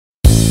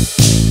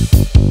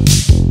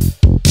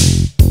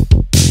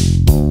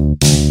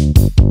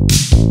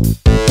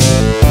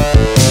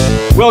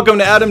welcome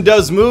to Adam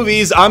Does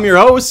Movies. I'm your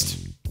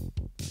host,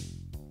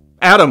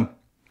 Adam.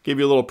 Give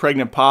you a little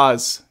pregnant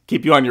pause,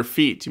 keep you on your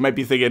feet. You might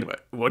be thinking,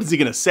 what is he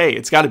going to say?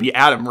 It's got to be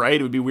Adam, right?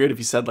 It would be weird if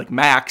he said like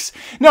Max.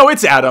 No,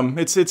 it's Adam.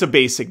 It's a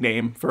basic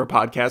name for a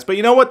podcast, but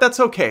you know what?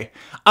 That's okay.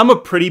 I'm a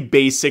pretty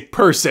basic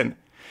person,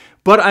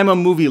 but I'm a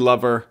movie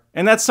lover.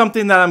 And that's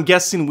something that I'm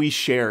guessing we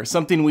share,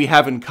 something we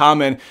have in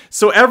common.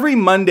 So every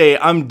Monday,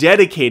 I'm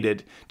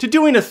dedicated to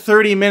doing a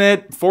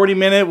 30-minute,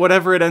 40-minute,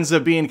 whatever it ends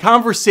up being,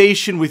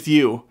 conversation with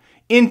you.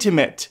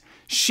 Intimate,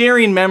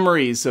 sharing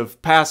memories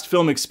of past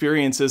film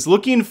experiences,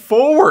 looking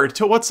forward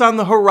to what's on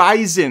the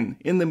horizon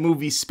in the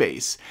movie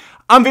space.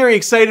 I'm very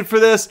excited for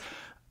this.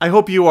 I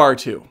hope you are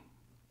too.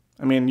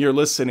 I mean, you're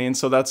listening,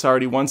 so that's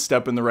already one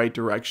step in the right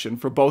direction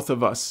for both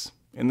of us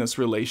in this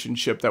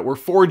relationship that we're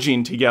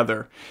forging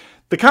together.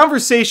 The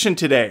conversation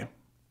today,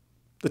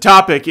 the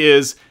topic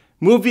is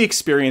movie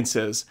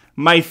experiences,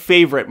 my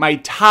favorite, my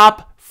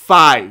top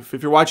 5.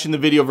 If you're watching the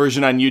video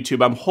version on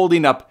YouTube, I'm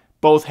holding up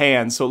both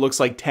hands so it looks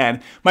like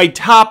 10. My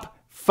top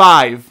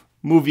 5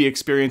 movie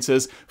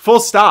experiences, full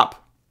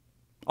stop,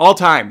 all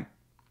time.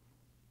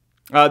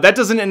 That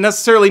doesn't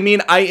necessarily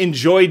mean I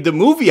enjoyed the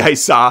movie I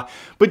saw,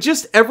 but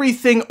just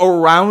everything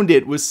around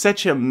it was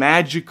such a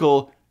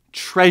magical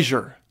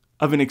treasure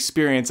of an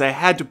experience. I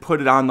had to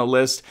put it on the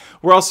list.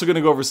 We're also going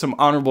to go over some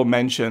honorable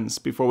mentions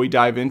before we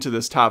dive into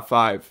this top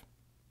 5.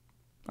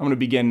 I'm going to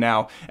begin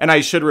now. And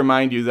I should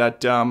remind you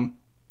that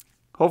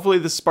hopefully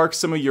this sparks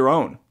some of your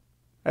own.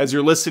 As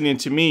you're listening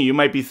to me, you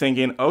might be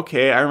thinking,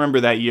 okay, I remember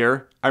that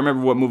year. I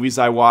remember what movies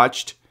I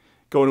watched.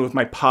 Going with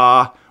my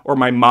pa or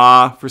my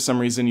ma. For some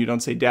reason, you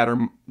don't say dad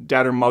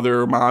or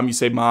mother or mom. You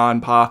say ma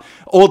and pa.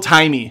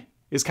 Old-timey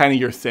is kind of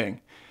your thing.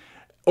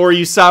 Or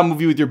you saw a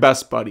movie with your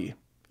best buddy.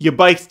 You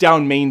biked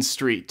down Main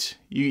Street.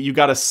 You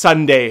got a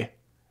sundae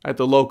at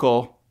the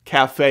local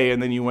cafe,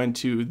 and then you went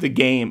to The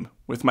Game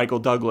with Michael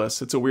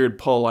Douglas. It's a weird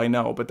pull, I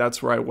know, but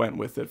that's where I went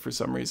with it for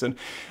some reason.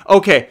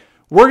 Okay,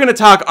 we're going to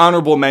talk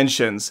honorable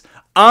mentions.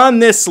 On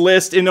this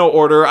list, in no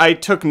order, I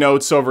took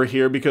notes over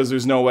here because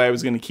there's no way I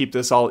was going to keep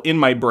this all in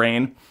my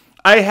brain.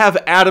 I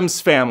have Addams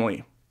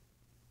Family.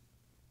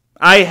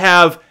 I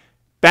have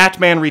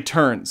Batman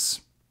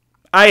Returns.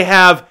 I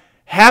have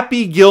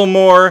Happy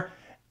Gilmore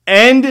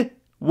and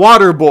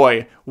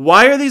Waterboy.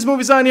 Why are these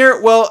movies on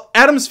here? Well,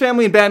 Addams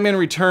Family and Batman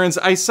Returns,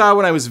 I saw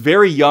when I was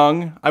very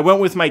young. I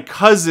went with my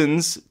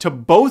cousins to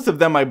both of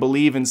them, I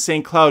believe, in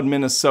St. Cloud,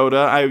 Minnesota.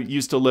 I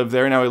used to live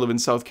there. Now I live in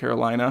South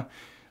Carolina.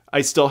 I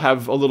still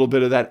have a little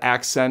bit of that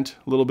accent,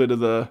 a little bit of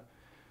that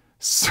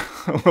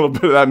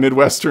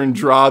Midwestern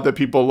draw that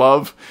people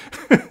love.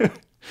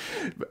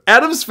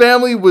 Addams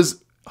Family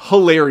was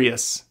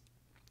hilarious.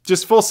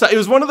 Just full size. It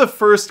was one of the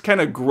first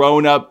kind of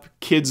grown-up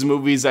kids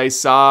movies I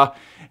saw.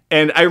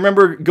 And I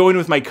remember going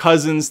with my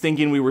cousins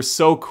thinking we were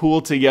so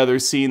cool together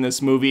seeing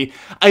this movie.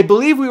 I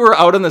believe we were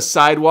out on the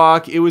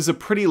sidewalk. It was a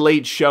pretty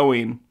late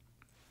showing.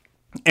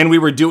 And we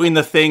were doing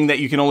the thing that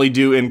you can only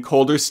do in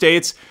colder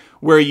states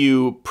where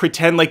you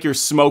pretend like you're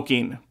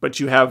smoking, but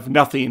you have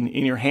nothing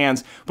in your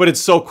hands. But it's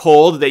so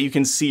cold that you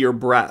can see your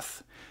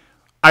breath.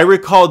 I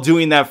recall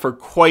doing that for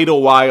quite a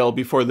while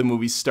before the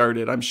movie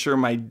started. I'm sure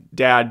my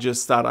dad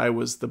just thought I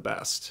was the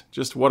best.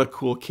 Just what a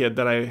cool kid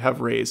that I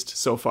have raised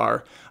so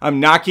far. I'm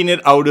knocking it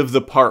out of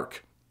the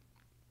park.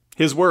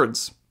 His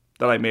words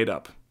that I made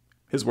up.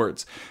 His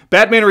words.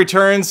 Batman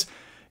Returns,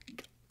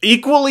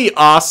 equally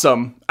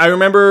awesome. I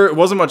remember it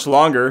wasn't much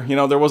longer. You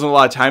know, there wasn't a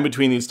lot of time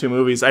between these two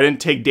movies. I didn't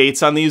take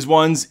dates on these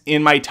ones.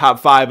 In my top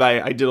 5,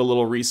 I did a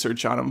little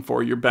research on them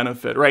for your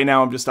benefit. Right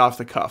now, I'm just off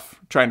the cuff,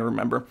 trying to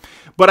remember.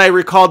 But I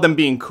recalled them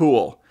being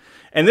cool.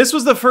 And this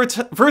was the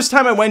first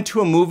time I went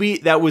to a movie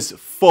that was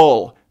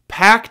full.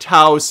 Packed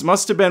house.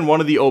 Must have been one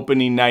of the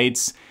opening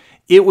nights.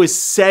 It was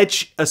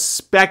such a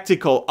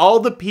spectacle. All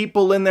the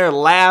people in there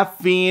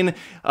laughing,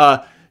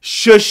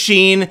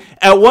 shushing.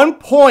 At one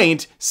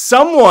point,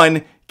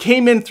 someone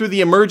came in through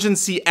the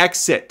emergency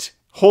exit,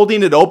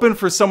 holding it open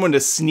for someone to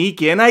sneak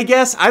in, I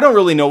guess. I don't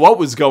really know what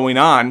was going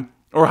on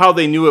or how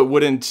they knew it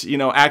wouldn't,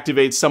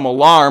 activate some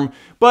alarm,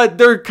 but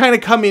they're kind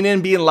of coming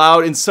in being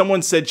loud, and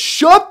someone said,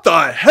 "Shut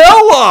the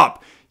hell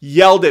up!"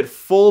 Yelled at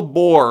full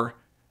bore,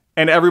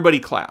 and everybody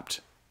clapped.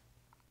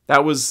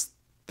 That was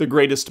the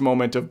greatest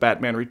moment of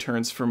Batman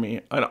Returns for me.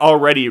 An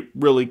already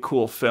really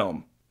cool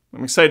film.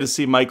 I'm excited to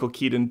see Michael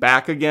Keaton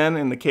back again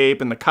in the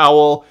cape and the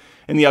cowl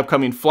in the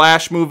upcoming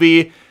Flash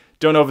movie.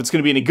 Don't know if it's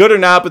going to be any good or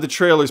not, but the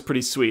trailer's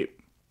pretty sweet.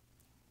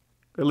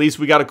 At least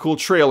we got a cool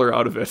trailer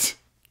out of it.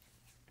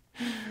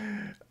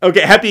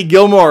 Okay, Happy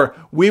Gilmore.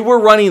 We were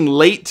running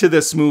late to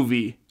this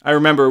movie. I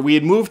remember we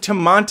had moved to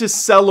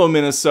Monticello,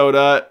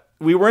 Minnesota.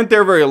 We weren't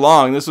there very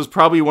long. This was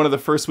probably one of the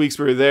first weeks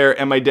we were there,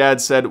 and my dad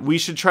said, we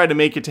should try to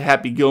make it to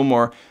Happy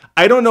Gilmore.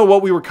 I don't know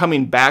what we were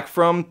coming back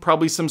from.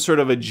 Probably some sort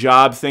of a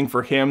job thing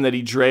for him that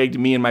he dragged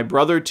me and my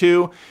brother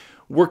to.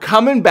 We're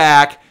coming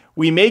back.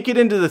 We make it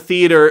into the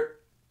theater.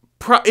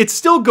 It's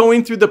still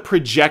going through the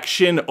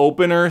projection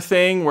opener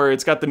thing where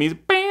it's got the music.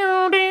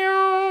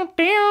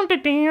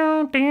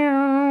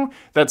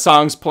 That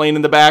song's playing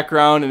in the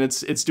background, and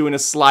it's doing a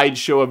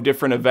slideshow of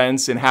different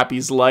events in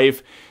Happy's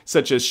life,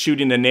 such as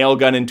shooting a nail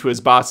gun into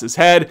his boss's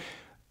head.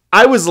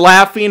 I was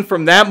laughing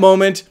from that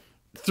moment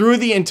through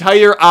the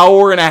entire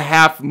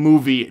hour-and-a-half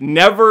movie.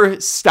 Never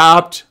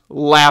stopped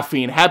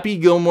laughing. Happy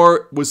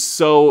Gilmore was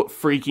so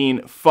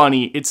freaking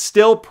funny. It's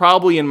still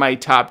probably in my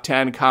top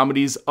 10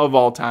 comedies of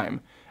all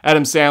time.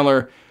 Adam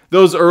Sandler,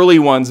 those early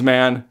ones,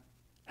 man.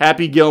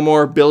 Happy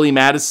Gilmore, Billy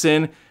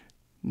Madison,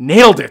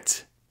 nailed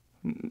it.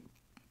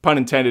 Pun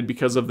intended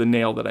because of the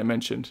nail that I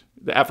mentioned.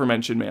 The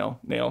aforementioned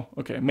nail.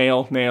 Okay,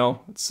 male,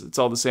 nail. It's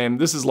all the same.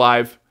 This is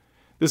live.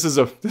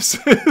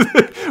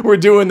 We're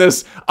doing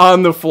this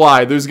on the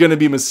fly. There's going to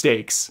be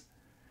mistakes.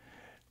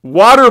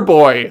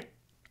 Waterboy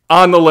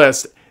on the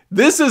list.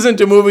 This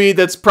isn't a movie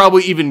that's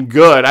probably even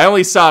good. I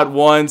only saw it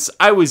once.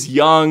 I was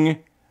young.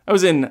 I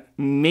was in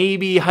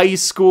maybe high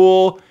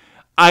school.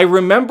 I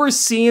remember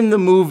seeing the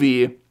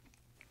movie.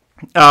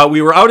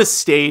 We were out of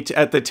state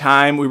at the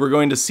time. We were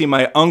going to see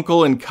my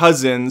uncle and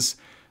cousins.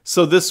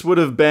 So this would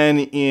have been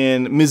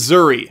in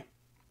Missouri,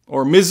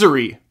 or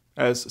Misery,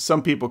 as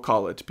some people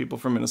call it. People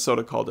from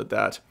Minnesota called it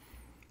that.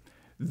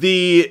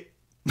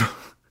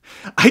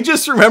 I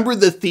just remember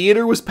the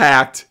theater was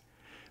packed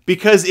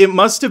because it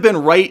must have been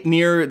right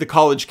near the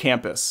college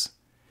campus.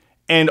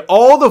 And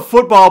all the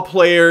football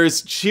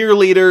players,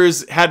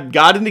 cheerleaders had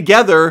gotten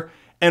together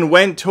and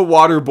went to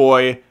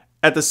Waterboy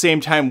at the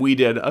same time we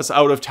did, us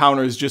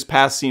out-of-towners just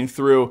passing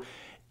through.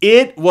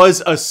 It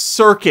was a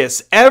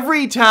circus.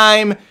 Every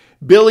time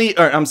Billy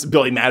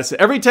Madison,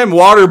 every time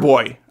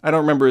Waterboy, I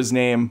don't remember his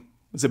name,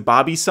 was it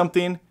Bobby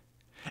something?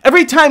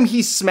 Every time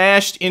he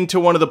smashed into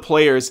one of the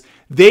players,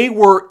 they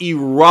were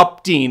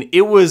erupting.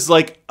 It was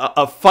like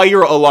a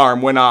fire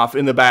alarm went off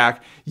in the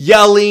back.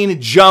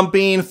 Yelling,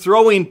 jumping,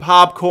 throwing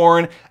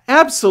popcorn.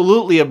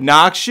 Absolutely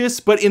obnoxious,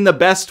 but in the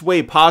best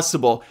way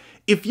possible.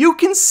 If you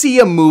can see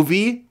a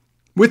movie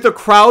with a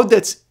crowd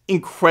that's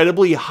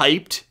incredibly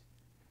hyped,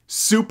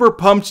 super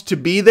pumped to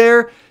be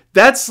there,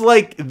 that's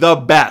like the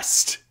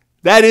best.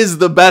 That is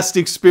the best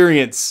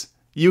experience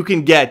you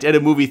can get at a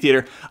movie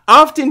theater.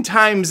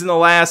 Oftentimes in the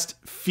last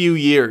few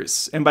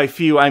years, and by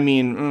few I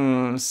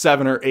mean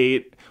 7 or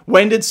 8,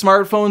 when did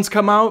smartphones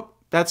come out?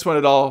 That's when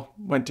it all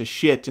went to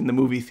shit in the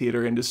movie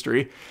theater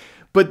industry.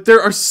 But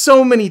there are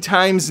so many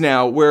times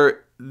now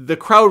where the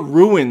crowd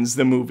ruins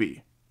the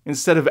movie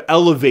instead of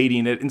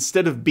elevating it,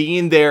 instead of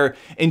being there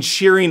and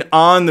cheering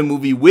on the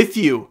movie with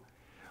you.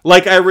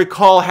 Like I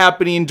recall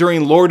happening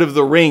during Lord of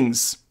the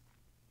Rings,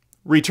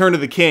 Return of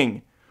the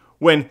King,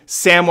 when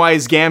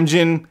Samwise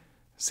Gamgee,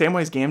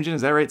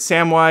 is that right?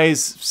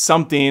 Samwise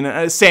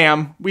something,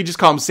 Sam, we just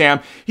call him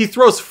Sam. He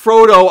throws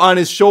Frodo on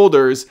his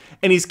shoulders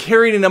and he's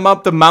carrying him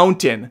up the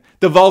mountain,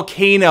 the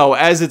volcano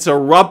as it's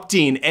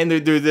erupting, and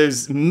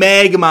there's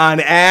magma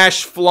and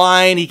ash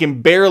flying. He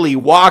can barely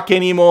walk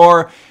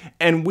anymore.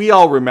 And we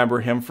all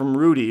remember him from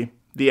Rudy,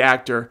 the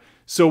actor.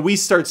 So we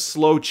start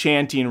slow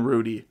chanting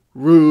Rudy,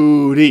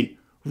 Rudy,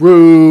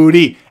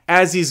 Rudy,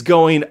 as he's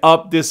going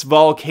up this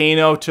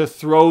volcano to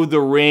throw the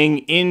ring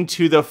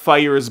into the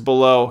fires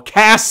below,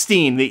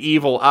 casting the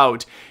evil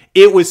out.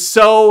 It was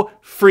so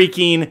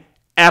freaking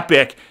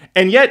epic.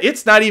 And yet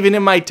it's not even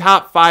in my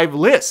top 5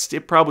 list.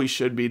 It probably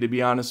should be, to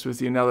be honest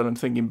with you, now that I'm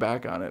thinking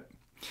back on it.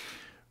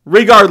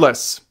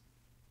 Regardless,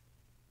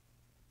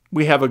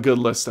 we have a good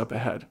list up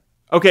ahead.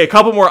 Okay, a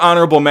couple more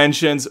honorable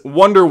mentions.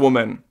 Wonder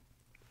Woman.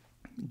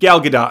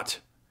 Gal Gadot.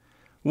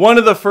 One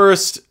of the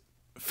first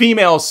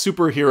female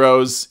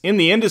superheroes in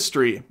the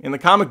industry, in the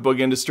comic book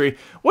industry.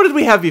 What did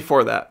we have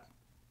before that?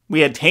 We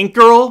had Tank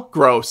Girl,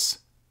 gross.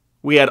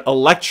 We had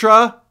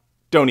Elektra,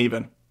 don't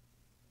even.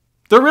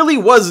 There really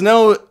was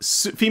no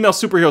female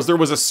superheroes. There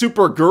was a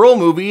Supergirl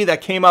movie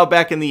that came out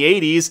back in the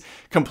 80s,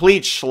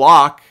 complete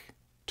schlock,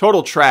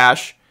 total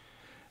trash.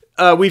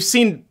 We've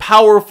seen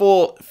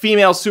powerful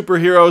female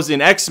superheroes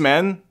in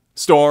X-Men,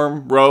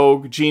 Storm,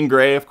 Rogue, Jean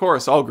Grey, of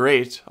course, all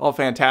great, all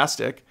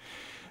fantastic.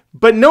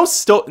 But no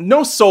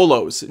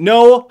solos,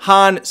 no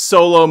Han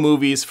Solo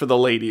movies for the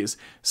ladies.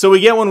 So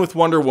we get one with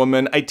Wonder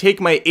Woman. I take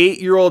my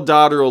 8-year-old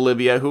daughter,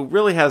 Olivia, who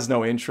really has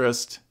no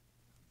interest.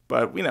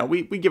 But, you know,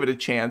 we give it a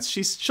chance.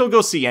 She'll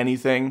go see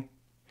anything.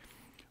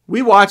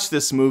 We watch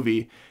this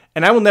movie,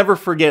 and I will never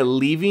forget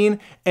leaving,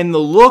 and the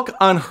look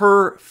on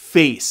her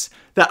face.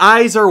 The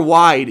eyes are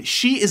wide.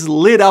 She is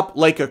lit up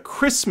like a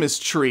Christmas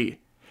tree.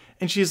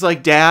 And she's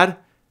like, Dad,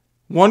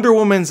 Wonder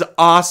Woman's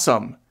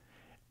awesome.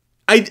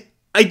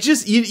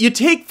 You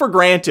take for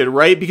granted,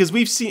 right? Because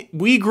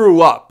we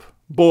grew up,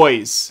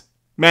 boys,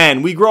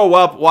 men, we grow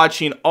up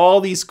watching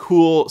all these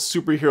cool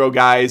superhero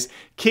guys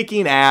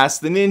kicking ass,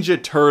 the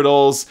Ninja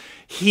Turtles,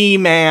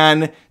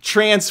 He-Man,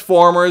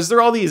 Transformers.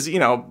 They're all these,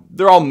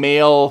 they're all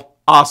male,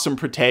 awesome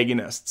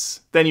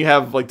protagonists. Then you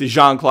have like the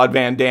Jean-Claude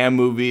Van Damme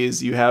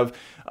movies. You have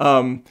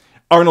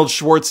Arnold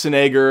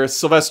Schwarzenegger,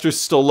 Sylvester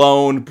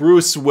Stallone,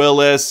 Bruce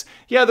Willis.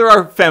 Yeah, there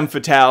are femme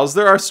fatales.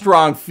 There are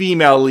strong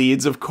female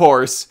leads, of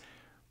course.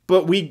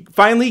 But we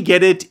finally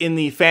get it in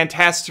the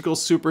fantastical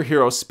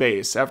superhero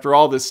space after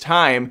all this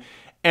time.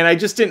 And I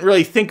just didn't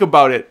really think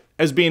about it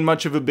as being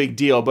much of a big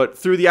deal, but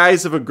through the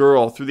eyes of a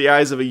girl, through the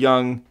eyes of a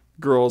young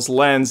girl's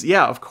lens,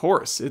 yeah, of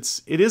course,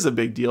 it is a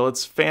big deal.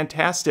 It's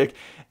fantastic,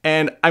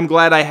 and I'm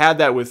glad I had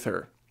that with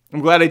her. I'm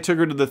glad I took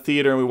her to the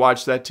theater and we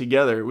watched that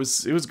together. It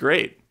was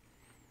great.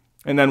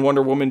 And then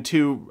Wonder Woman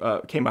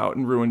 2 came out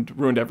and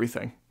ruined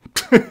everything.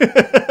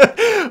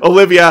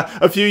 Olivia,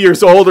 a few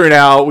years older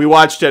now, we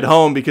watched at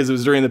home because it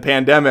was during the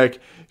pandemic.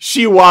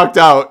 She walked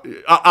out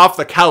off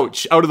the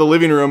couch, out of the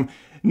living room,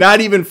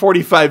 not even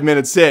 45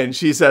 minutes in.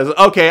 She says,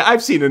 okay,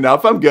 I've seen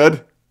enough. I'm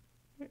good.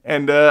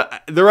 And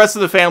the rest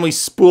of the family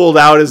spooled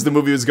out as the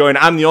movie was going.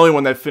 I'm the only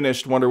one that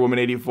finished Wonder Woman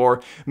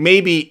 84,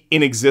 maybe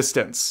in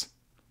existence.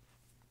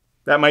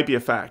 That might be a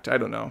fact. I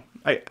don't know.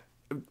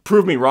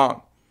 Prove me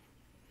wrong.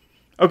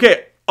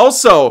 Okay,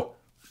 also,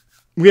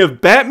 we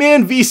have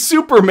Batman v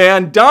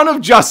Superman, Dawn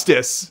of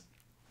Justice.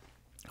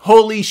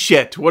 Holy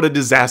shit, what a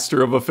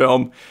disaster of a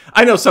film.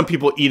 I know some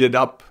people eat it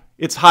up.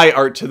 It's high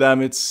art to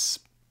them. It's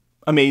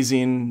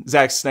amazing.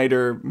 Zack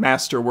Snyder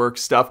masterwork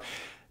stuff.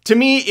 To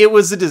me, it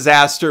was a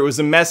disaster. It was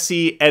a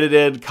messy,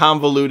 edited,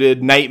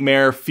 convoluted,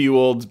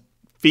 nightmare-fueled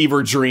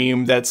fever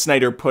dream that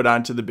Snyder put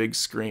onto the big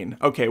screen.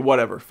 Okay,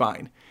 whatever,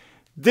 fine.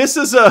 This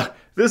is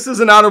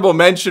an honorable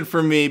mention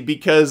for me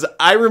because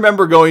I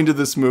remember going to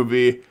this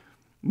movie,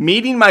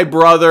 meeting my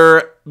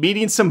brother,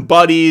 meeting some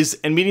buddies,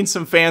 and meeting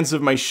some fans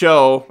of my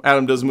show,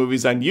 Adam Does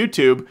Movies on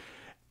YouTube.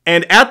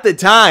 And at the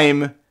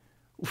time,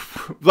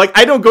 like,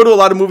 I don't go to a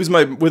lot of movies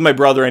with my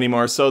brother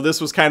anymore, so this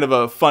was kind of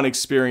a fun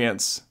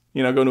experience.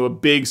 You know, going to a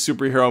big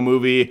superhero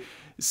movie,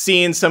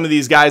 seeing some of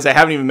these guys I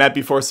haven't even met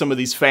before, some of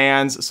these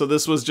fans. So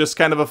this was just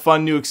kind of a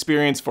fun new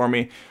experience for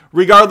me.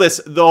 Regardless,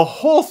 the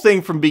whole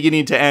thing from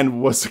beginning to end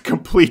was a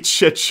complete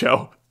shit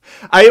show.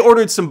 I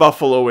ordered some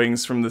buffalo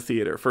wings from the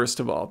theater,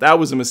 first of all. That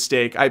was a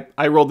mistake.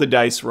 I rolled the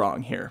dice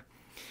wrong here.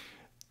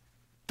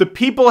 The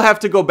people have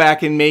to go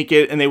back and make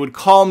it, and they would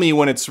call me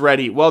when it's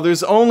ready. Well,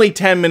 there's only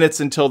 10 minutes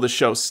until the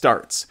show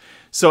starts.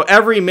 So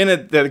every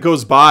minute that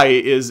goes by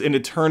is an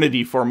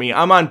eternity for me.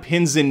 I'm on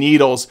pins and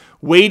needles,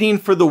 waiting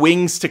for the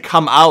wings to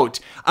come out.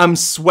 I'm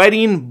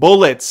sweating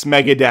bullets,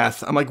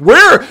 Megadeth. I'm like,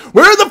 where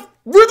are the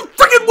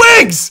freaking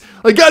wings?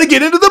 I gotta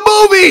get into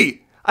the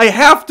movie. I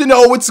have to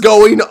know what's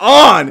going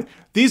on.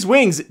 These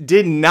wings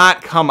did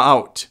not come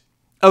out.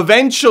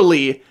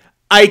 Eventually,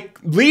 I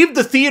leave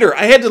the theater.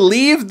 I had to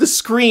leave the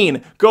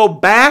screen, go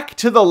back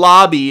to the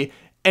lobby,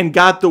 and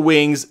got the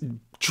wings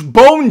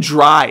bone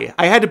dry.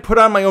 I had to put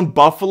on my own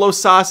buffalo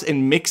sauce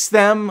and mix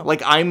them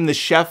like I'm the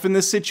chef in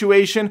this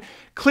situation.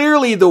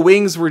 Clearly, the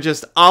wings were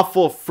just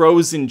awful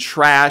frozen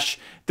trash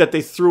that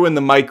they threw in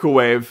the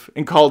microwave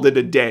and called it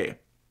a day.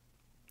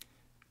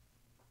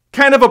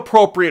 Kind of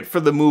appropriate for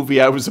the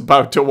movie I was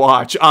about to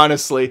watch,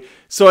 honestly.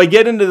 So I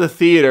get into the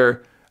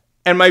theater,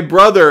 and my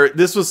brother,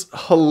 this was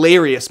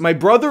hilarious. My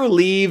brother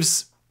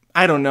leaves,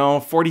 I don't know,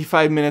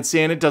 45 minutes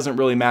in. It doesn't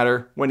really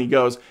matter when he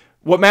goes.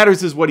 What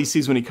matters is what he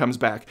sees when he comes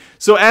back.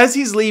 So as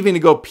he's leaving to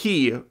go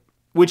pee,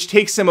 which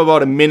takes him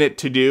about a minute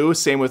to do,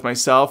 same with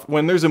myself,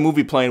 when there's a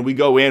movie playing, we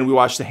go in, we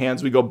wash the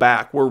hands, we go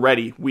back, we're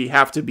ready. We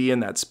have to be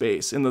in that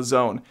space, in the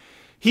zone.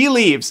 He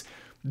leaves.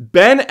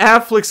 Ben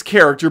Affleck's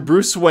character,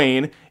 Bruce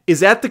Wayne,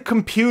 is at the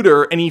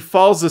computer and he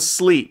falls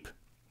asleep.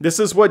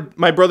 This is what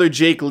my brother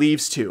Jake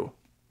leaves to.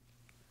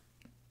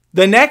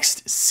 The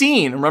next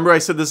scene, remember I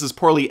said this is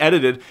poorly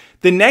edited,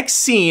 the next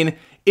scene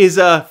is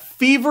a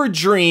fever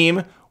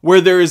dream where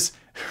there's,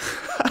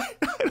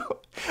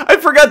 I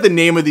forgot the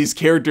name of these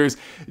characters,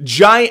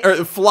 giant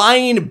or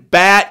flying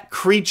bat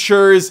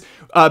creatures.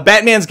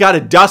 Batman's got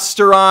a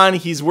duster on.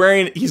 He's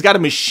got a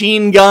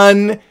machine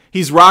gun.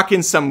 He's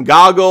rocking some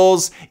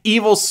goggles.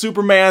 Evil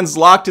Superman's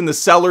locked in the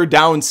cellar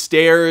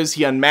downstairs.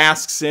 He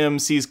unmasks him,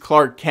 sees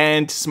Clark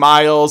Kent,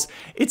 smiles.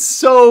 It's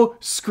so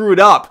screwed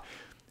up.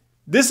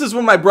 This is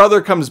when my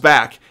brother comes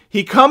back.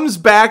 He comes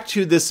back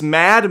to this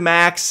Mad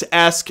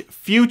Max-esque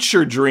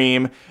future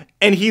dream,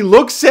 and he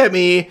looks at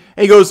me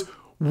and he goes,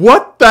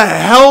 "What the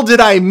hell did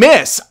I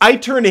miss?" I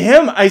turn to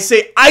him, I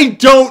say, "I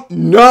don't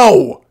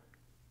know.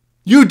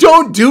 You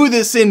don't do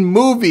this in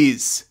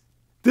movies."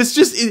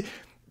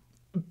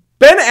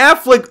 Ben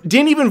Affleck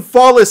didn't even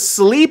fall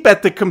asleep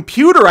at the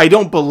computer, I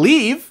don't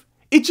believe.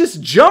 It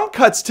just jump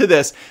cuts to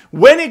this.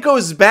 When it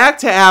goes back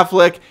to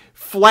Affleck,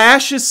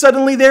 Flash is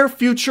suddenly there,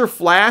 future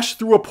Flash,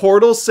 through a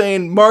portal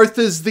saying,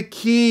 "Martha's the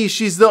key,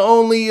 she's the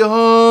only,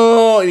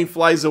 and he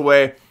flies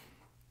away.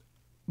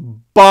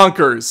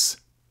 Bonkers.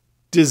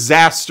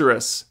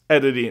 Disastrous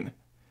editing.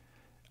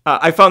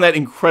 I found that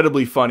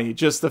incredibly funny.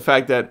 Just the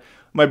fact that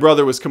my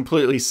brother was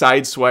completely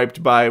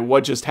sideswiped by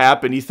what just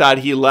happened. He thought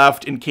he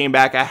left and came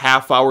back a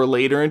half hour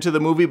later into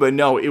the movie, but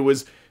no, it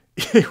was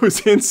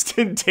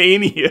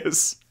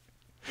instantaneous.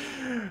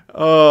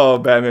 Oh,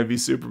 Batman v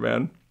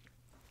Superman.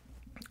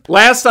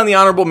 Last on the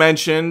honorable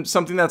mention,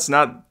 something that's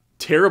not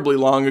terribly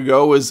long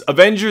ago, was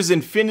Avengers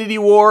Infinity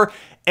War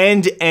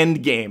and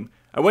Endgame.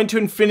 I went to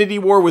Infinity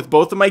War with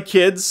both of my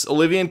kids,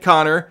 Olivia and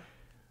Connor.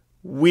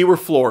 We were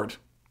floored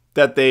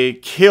that they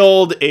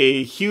killed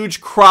a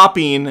huge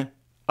cropping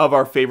of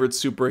our favorite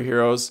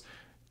superheroes,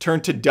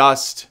 turned to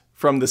dust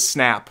from the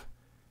snap.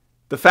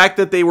 The fact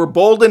that they were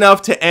bold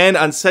enough to end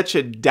on such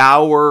a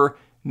dour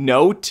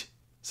note,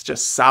 such a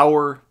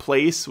sour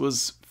place,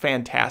 was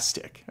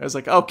fantastic. I was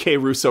like, okay,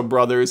 Russo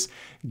brothers,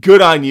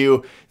 good on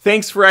you.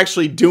 Thanks for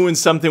actually doing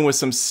something with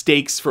some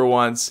stakes for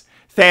once.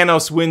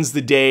 Thanos wins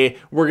the day.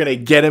 We're going to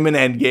get him in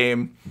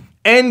Endgame.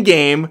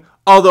 Endgame,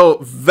 although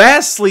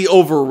vastly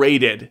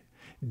overrated,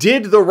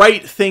 did the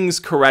right things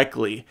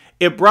correctly.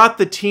 It brought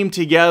the team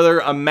together,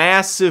 a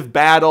massive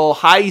battle,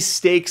 high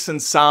stakes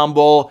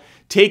ensemble,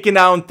 taking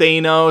down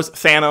Thanos.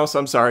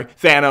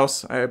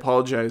 I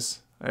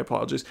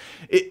apologize.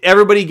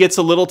 Everybody gets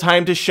a little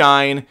time to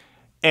shine,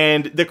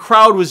 and the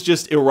crowd was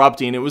just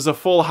erupting. It was a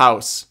full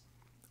house.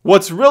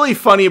 What's really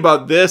funny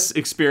about this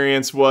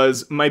experience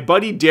was my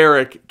buddy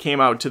Derek came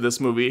out to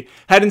this movie,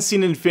 hadn't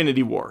seen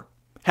Infinity War,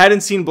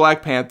 hadn't seen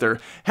Black Panther,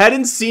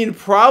 hadn't seen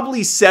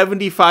probably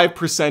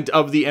 75%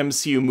 of the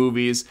MCU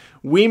movies.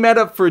 We met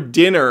up for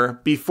dinner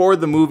before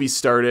the movie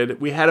started.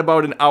 We had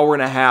about an hour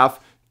and a half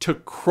to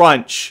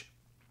crunch.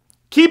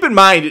 Keep in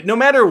mind, no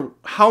matter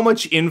how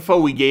much info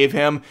we gave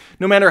him,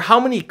 no matter how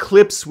many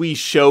clips we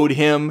showed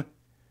him,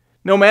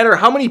 no matter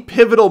how many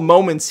pivotal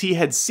moments he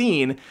had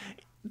seen,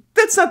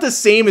 that's not the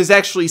same as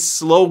actually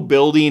slow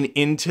building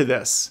into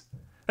this.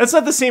 That's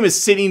not the same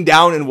as sitting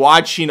down and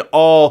watching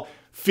all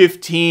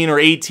 15 or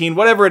 18,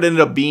 whatever it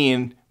ended up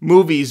being,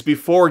 movies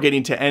before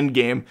getting to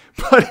Endgame.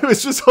 But it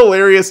was just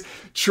hilarious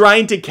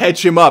trying to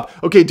catch him up.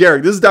 Okay,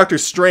 Derek, this is Doctor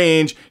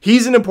Strange.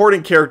 He's an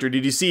important character.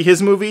 Did you see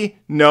his movie?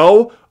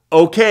 No?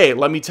 Okay,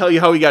 let me tell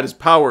you how he got his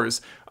powers.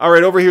 All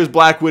right, over here's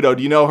Black Widow.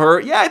 Do you know her?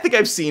 Yeah, I think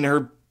I've seen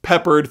her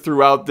peppered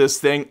throughout this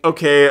thing.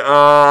 Okay,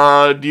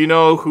 do you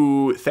know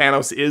who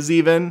Thanos is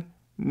even?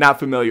 Not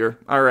familiar.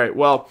 All right,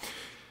 well,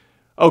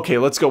 okay,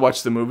 let's go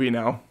watch the movie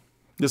now.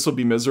 This will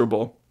be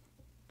miserable.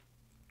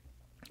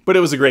 But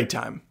it was a great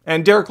time.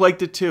 And Derek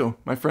liked it too.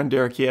 My friend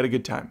Derek, he had a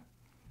good time.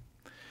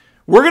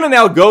 We're going to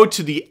now go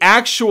to the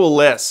actual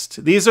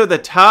list. These are the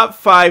top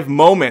 5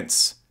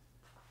 moments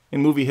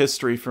in movie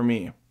history for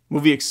me.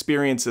 Movie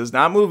experiences,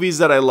 not movies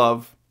that I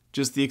love,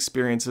 just the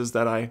experiences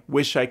that I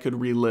wish I could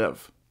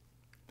relive.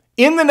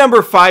 In the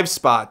number 5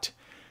 spot,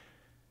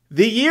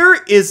 the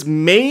year is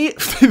May.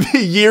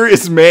 The year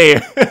is May.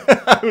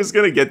 I was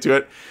going to get to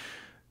it.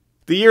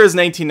 The year is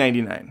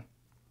 1999.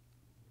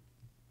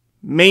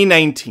 May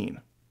 19.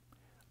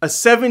 A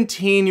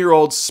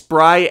 17-year-old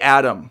spry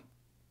Adam,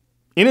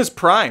 in his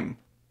prime,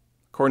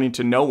 according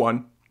to no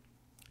one,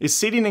 is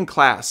sitting in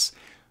class,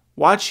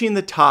 watching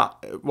the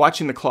clock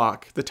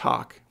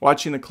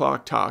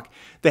talk,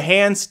 the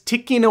hands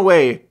ticking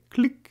away,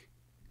 click,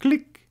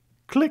 click,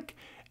 click.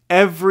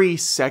 Every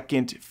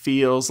second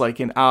feels like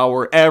an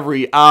hour.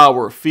 Every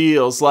hour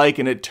feels like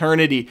an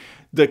eternity.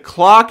 The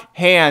clock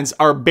hands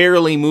are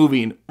barely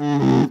moving.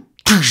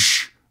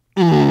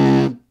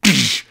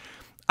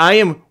 I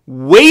am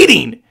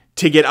waiting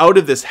to get out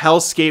of this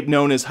hellscape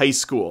known as high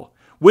school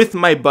with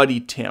my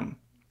buddy Tim.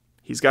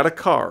 He's got a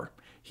car.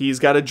 He's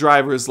got a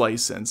driver's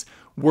license.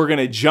 We're going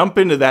to jump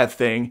into that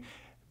thing,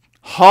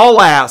 haul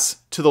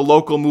ass to the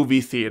local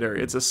movie theater.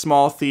 It's a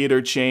small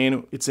theater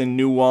chain. It's in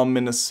New Ulm,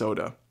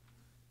 Minnesota.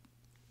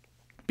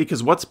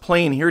 Because what's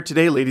playing here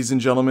today, ladies and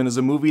gentlemen, is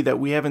a movie that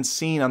we haven't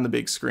seen on the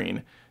big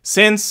screen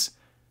since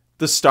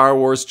the Star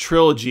Wars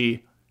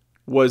trilogy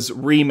was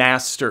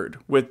remastered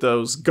with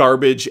those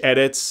garbage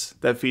edits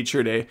that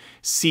featured a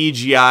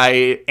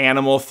CGI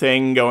animal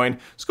thing going,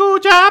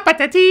 "Scooja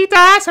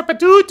patatita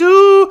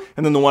sapatoo,"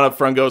 and then the one up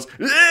front goes,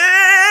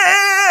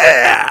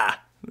 "Aah!"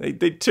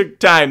 They took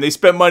time. They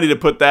spent money to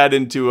put that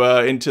into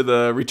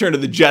the Return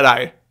of the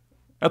Jedi.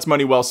 That's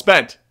money well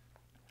spent.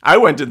 I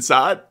went and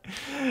saw it.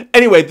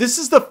 Anyway, this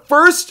is the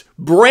first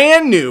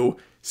brand new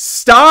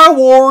Star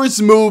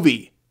Wars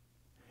movie.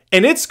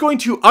 And it's going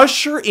to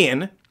usher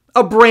in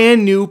a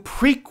brand new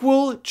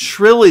prequel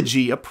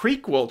trilogy. A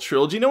prequel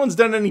trilogy? No one's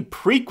done any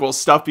prequel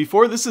stuff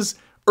before. This is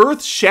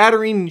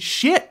earth-shattering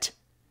shit.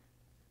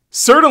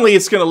 Certainly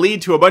it's going to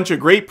lead to a bunch of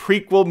great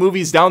prequel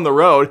movies down the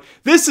road.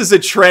 This is a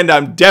trend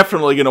I'm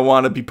definitely going to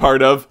want to be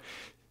part of.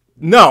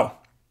 No,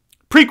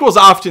 prequels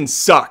often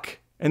suck.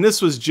 And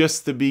this was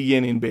just the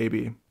beginning,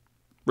 baby.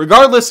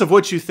 Regardless of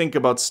what you think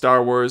about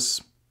Star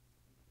Wars,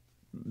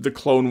 the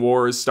Clone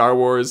Wars, Star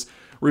Wars,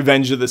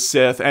 Revenge of the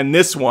Sith, and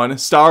this one,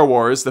 Star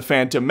Wars, The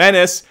Phantom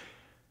Menace,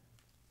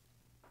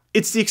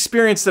 it's the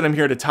experience that I'm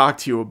here to talk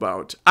to you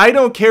about. I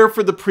don't care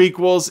for the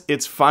prequels.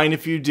 It's fine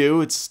if you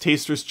do. It's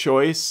taster's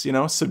choice,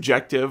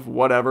 subjective,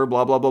 whatever,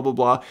 blah, blah, blah, blah,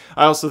 blah.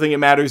 I also think it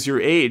matters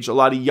your age. A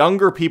lot of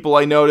younger people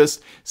I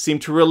noticed seem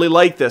to really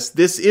like this.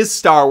 This is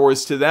Star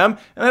Wars to them,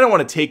 and I don't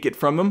want to take it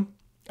from them.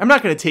 I'm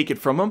not going to take it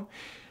from them.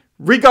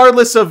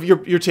 Regardless of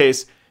your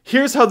taste,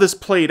 here's how this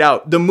played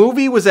out. The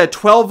movie was at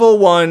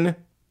 12:01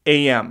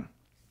 a.m.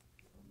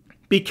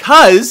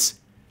 Because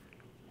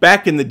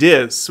back in the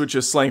diz, which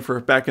is slang for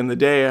back in the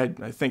day,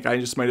 I think I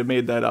just might have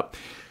made that up,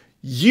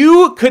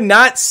 you could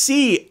not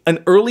see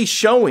an early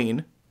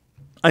showing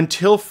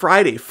until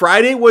Friday.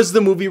 Friday was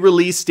the movie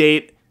release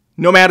date,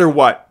 no matter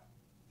what.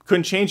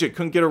 Couldn't change it,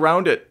 couldn't get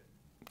around it,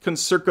 couldn't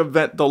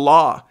circumvent the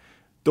law.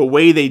 The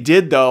way they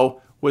did,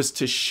 though, was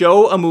to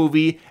show a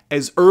movie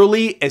as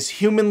early as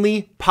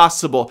humanly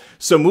possible.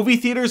 So movie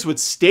theaters would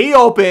stay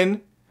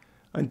open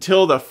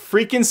until the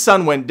freaking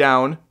sun went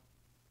down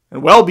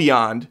and well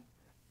beyond.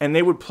 And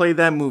they would play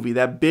that movie,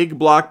 that big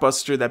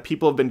blockbuster that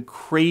people have been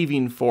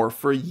craving for.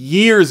 For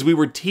years, we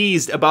were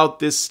teased about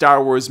this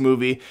Star Wars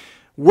movie.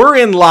 We're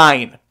in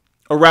line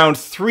around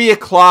 3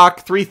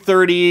 o'clock,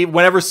 3:30,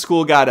 whenever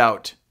school got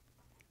out.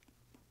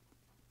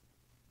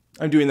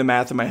 I'm doing the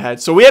math in my head.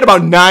 So we had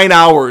about 9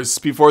 hours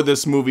before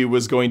this movie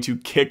was going to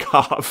kick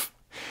off.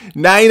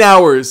 9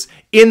 hours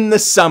in the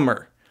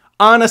summer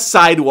on a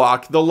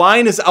sidewalk. The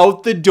line is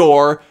out the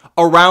door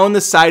around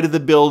the side of the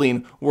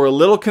building. We're a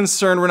little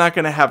concerned we're not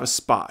going to have a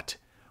spot.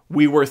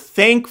 We were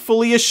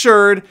thankfully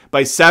assured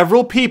by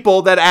several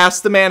people that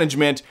asked the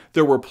management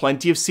there were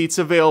plenty of seats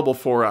available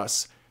for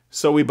us.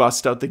 So we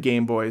bust out the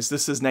Game Boys.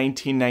 This is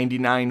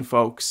 1999,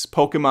 folks.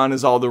 Pokemon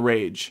is all the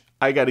rage.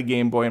 I got a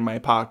Game Boy in my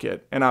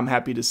pocket, and I'm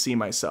happy to see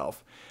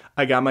myself.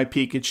 I got my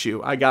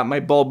Pikachu, I got my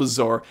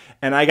Bulbasaur,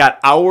 and I got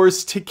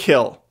hours to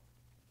kill.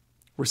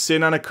 We're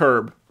sitting on a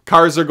curb.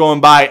 Cars are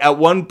going by. At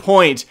one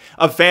point,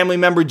 a family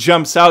member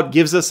jumps out,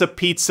 gives us a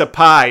pizza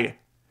pie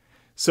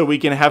so we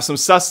can have some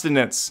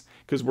sustenance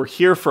because we're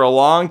here for a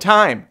long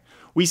time.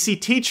 We see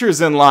teachers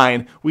in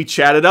line. We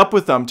chat it up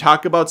with them,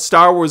 talk about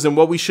Star Wars and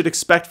what we should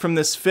expect from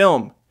this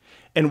film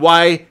and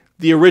why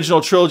the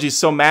original trilogy is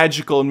so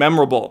magical and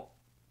memorable.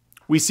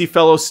 We see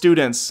fellow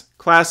students,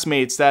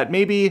 classmates that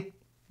maybe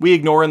we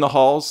ignore in the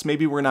halls,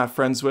 maybe we're not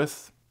friends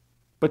with,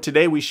 but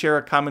today we share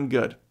a common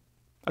good,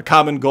 a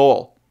common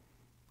goal.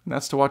 And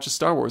that's to watch a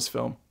Star Wars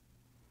film.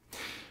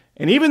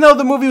 And even though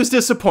the movie was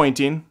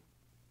disappointing,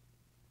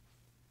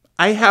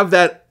 I have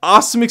that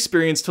awesome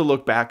experience to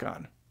look back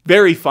on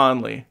very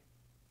fondly.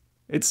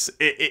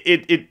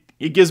 It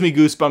gives me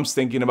goosebumps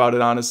thinking about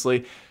it,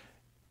 honestly.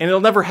 And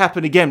it'll never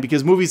happen again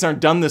because movies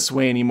aren't done this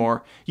way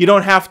anymore. You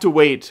don't have to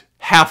wait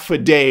half a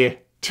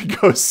day to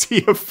go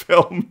see a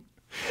film.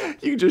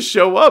 You can just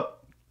show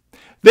up.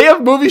 They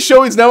have movie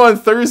showings now on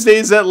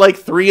Thursdays at like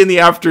 3 in the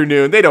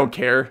afternoon. They don't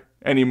care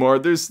anymore.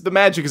 The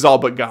magic is all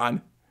but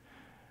gone.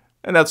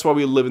 And that's why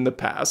we live in the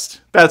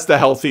past. That's the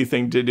healthy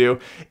thing to do.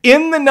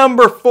 In the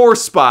number 4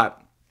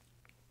 spot,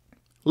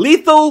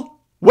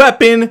 Lethal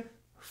Weapon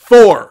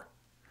 4.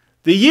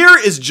 The year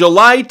is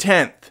July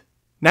 10th,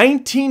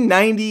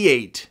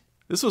 1998.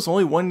 This was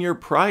only 1 year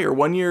prior,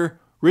 1 year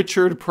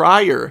Richard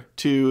prior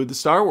to the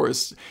Star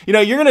Wars. You know,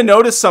 you're going to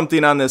notice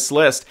something on this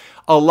list.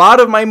 A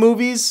lot of my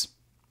movies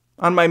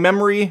on my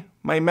memory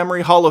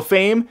Hall of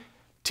Fame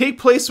take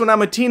place when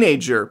I'm a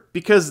teenager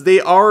because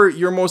they are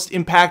your most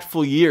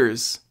impactful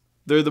years.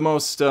 They're the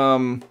most,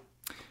 I'm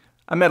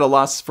at a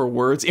loss for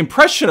words,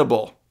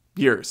 impressionable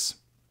years.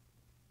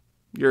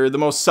 You're the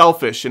most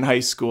selfish in high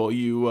school.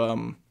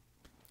 You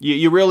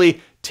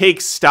really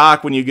take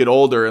stock when you get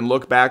older and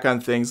look back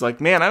on things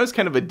like, man, I was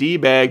kind of a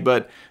D-bag,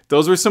 but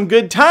those were some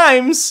good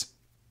times.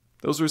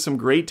 Those were some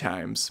great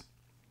times.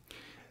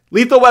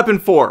 Lethal Weapon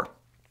 4.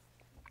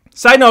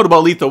 Side note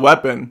about Lethal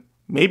Weapon.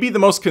 Maybe the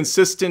most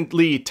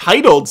consistently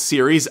titled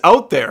series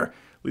out there.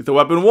 Lethal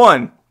Weapon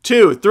 1,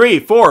 2, 3,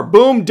 4,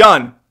 boom,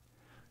 done.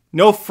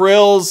 No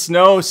frills,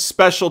 no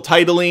special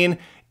titling.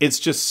 It's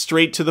just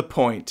straight to the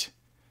point.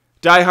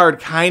 Die Hard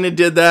kind of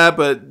did that,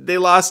 but they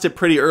lost it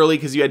pretty early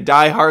because you had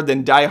Die Hard,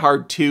 then Die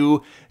Hard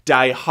 2,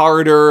 Die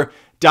Harder,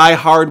 Die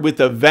Hard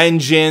with a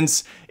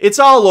Vengeance. It's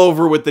all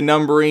over with the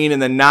numbering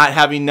and the not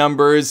having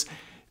numbers.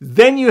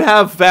 Then you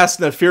have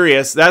Fast and the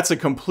Furious. That's a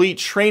complete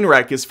train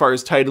wreck as far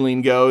as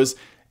titling goes.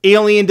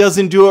 Alien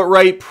doesn't do it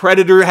right.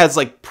 Predator has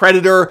like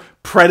Predator,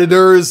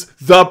 Predators,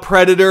 The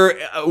Predator.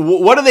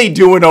 What are they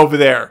doing over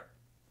there?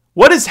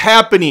 What is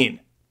happening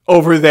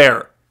over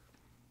there?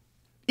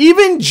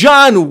 Even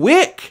John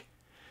Wick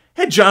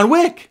had John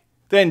Wick.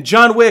 Then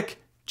John Wick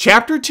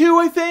Chapter 2,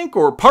 I think,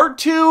 or Part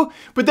 2.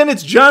 But then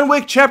it's John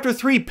Wick Chapter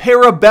 3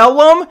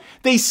 Parabellum.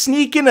 They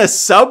sneak in a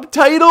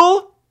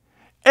subtitle.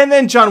 And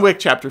then John Wick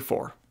Chapter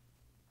 4.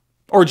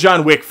 Or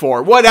John Wick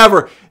 4.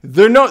 Whatever.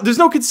 There's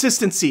no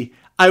consistency.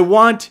 I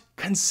want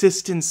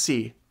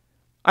consistency.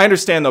 I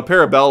understand, though,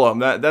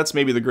 Parabellum, that's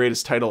maybe the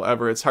greatest title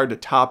ever. It's hard to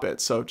top it,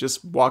 so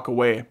just walk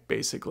away,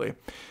 basically.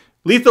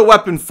 Lethal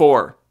Weapon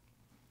 4.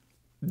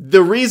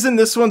 The reason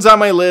this one's on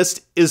my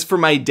list is for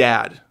my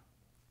dad.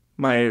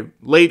 My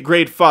late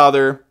great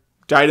father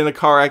died in a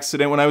car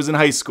accident when I was in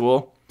high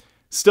school.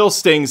 Still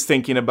stings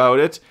thinking about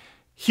it.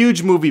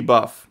 Huge movie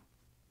buff.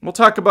 We'll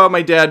talk about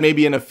my dad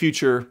maybe in a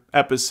future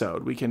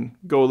episode. We can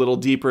go a little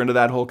deeper into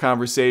that whole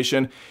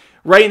conversation.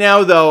 Right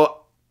now, though,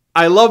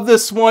 I love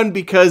this one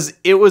because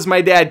it was my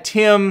dad,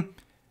 Tim,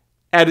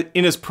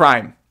 in his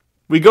prime.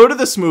 We go to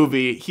this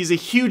movie. He's a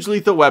huge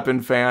Lethal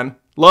Weapon fan.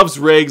 Loves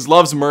Riggs,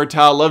 loves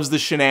Murtaugh, loves the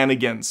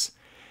shenanigans.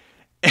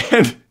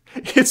 And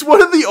it's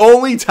one of the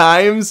only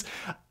times,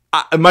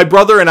 my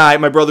brother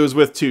was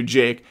with too,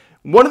 Jake.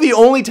 One of the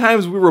only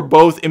times we were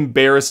both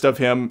embarrassed of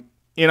him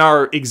in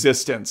our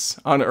existence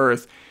on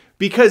Earth.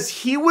 Because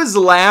he was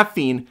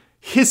laughing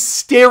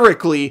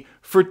hysterically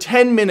for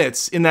 10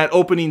 minutes in that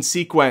opening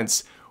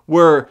sequence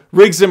where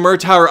Riggs and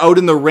Murtaugh are out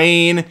in the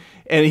rain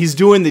and he's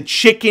doing the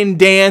chicken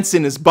dance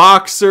in his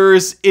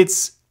boxers. It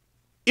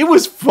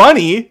was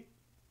funny.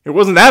 It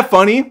wasn't that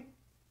funny,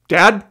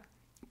 Dad,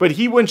 but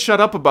he wouldn't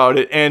shut up about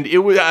it. And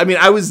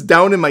I was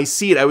down in my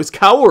seat. I was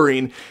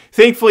cowering.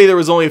 Thankfully, there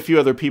was only a few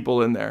other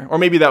people in there, or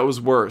maybe that was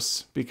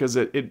worse because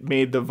it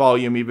made the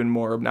volume even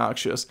more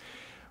obnoxious.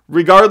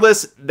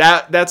 Regardless,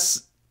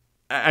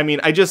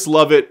 I just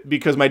love it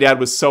because my dad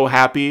was so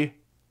happy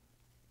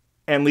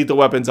and Lethal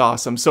Weapon's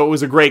awesome. So it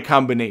was a great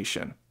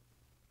combination.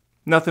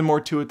 Nothing more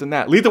to it than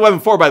that. Lethal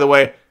Weapon 4, by the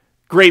way,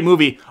 great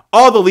movie.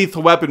 All the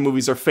Lethal Weapon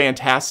movies are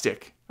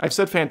fantastic. I've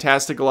said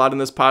fantastic a lot in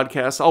this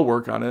podcast. I'll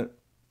work on it.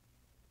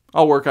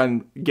 I'll work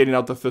on getting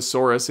out the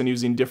thesaurus and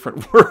using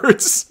different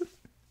words.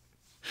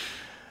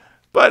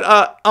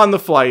 But on the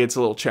fly, it's a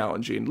little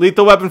challenging.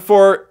 Lethal Weapon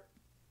 4,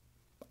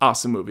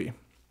 awesome movie.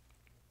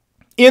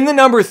 In the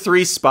number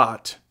 3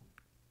 spot,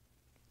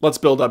 let's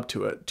build up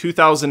to it.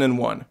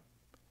 2001,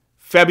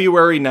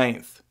 February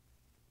 9th,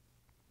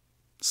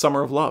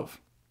 Summer of Love.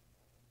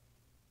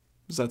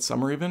 Is that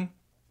summer even?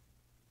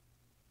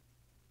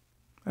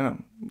 I don't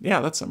know.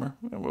 Yeah, that's summer.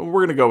 We're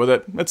going to go with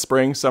it. It's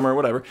spring, summer,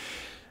 whatever.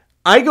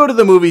 I go to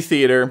the movie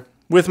theater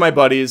with my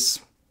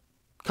buddies.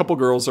 A couple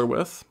girls are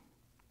with.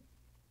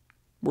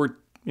 We're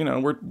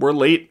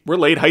late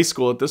high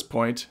school at this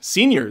point.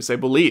 Seniors, I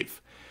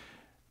believe.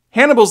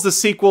 Hannibal's the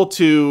sequel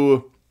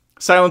to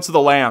Silence of the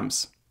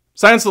Lambs.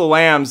 Silence of the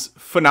Lambs,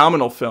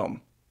 phenomenal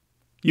film.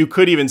 You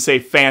could even say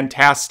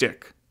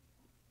fantastic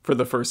for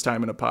the first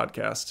time in a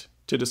podcast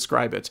to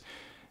describe it.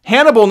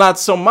 Hannibal, not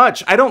so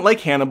much. I don't like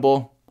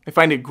Hannibal. I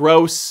find it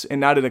gross and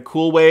not in a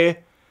cool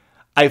way.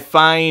 I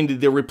find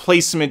the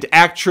replacement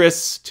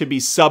actress to be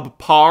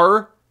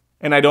subpar,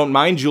 and I don't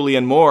mind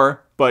Julianne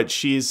Moore, but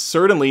she's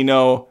certainly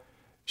no,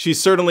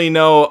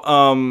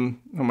 oh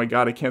my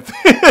God, I can't,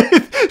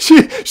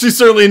 she's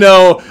certainly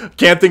no,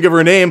 can't think of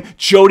her name,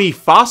 Jodie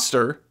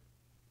Foster.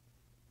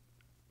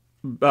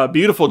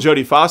 Beautiful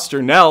Jodie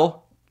Foster,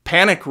 Nell,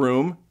 Panic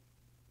Room,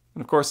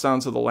 and of course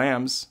Silence of the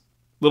Lambs,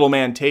 Little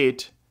Man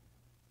Tate,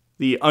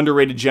 the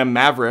underrated gem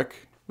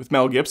Maverick with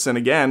Mel Gibson,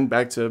 again,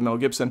 back to Mel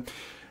Gibson.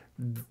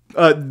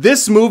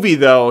 This movie,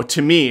 though,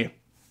 to me,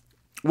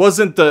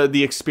 wasn't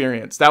the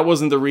experience. That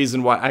wasn't the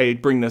reason why I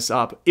bring this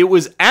up. It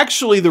was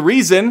actually the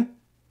reason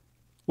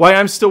why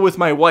I'm still with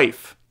my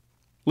wife,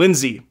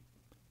 Lindsay,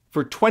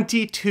 for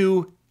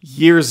 22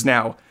 years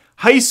now.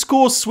 High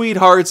school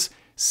sweethearts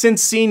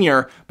since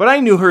senior, but I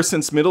knew her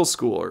since middle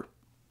schooler.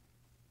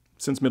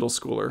 Since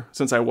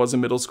I was a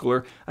middle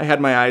schooler, I had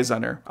my eyes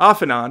on her.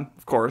 Off and on,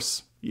 of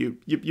course. You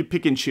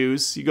pick and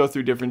choose. You go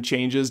through different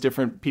changes.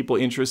 Different people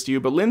interest you.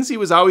 But Lindsay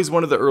was always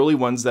one of the early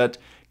ones that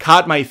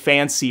caught my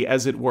fancy,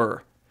 as it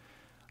were.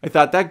 I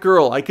thought, that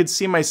girl, I could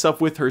see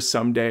myself with her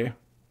someday.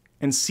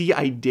 And see,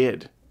 I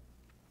did.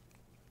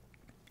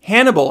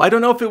 Hannibal, I don't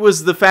know if it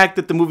was the fact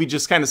that the movie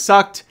just kind of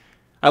sucked,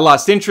 I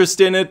lost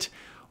interest in it,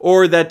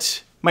 or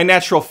that my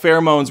natural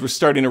pheromones were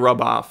starting to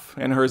rub off,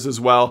 and hers as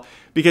well.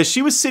 Because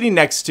she was sitting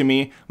next to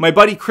me. My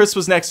buddy Chris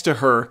was next to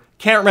her.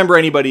 Can't remember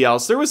anybody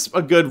else. There was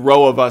a good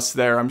row of us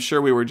there. I'm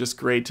sure we were just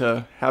great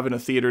to have in a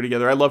theater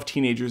together. I love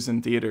teenagers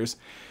in theaters.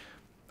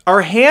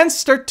 Our hands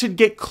start to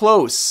get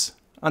close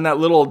on that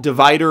little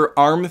divider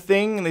arm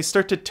thing, and they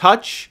start to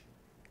touch.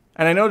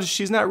 And I notice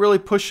she's not really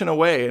pushing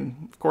away,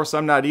 and of course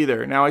I'm not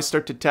either. Now I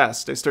start to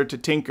test. I start to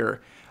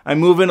tinker. I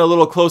move in a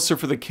little closer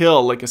for the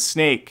kill, like a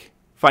snake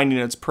finding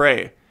its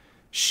prey.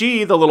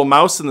 She, the little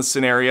mouse in the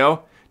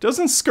scenario,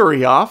 doesn't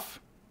scurry off.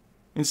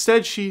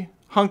 Instead, she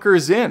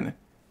hunkers in,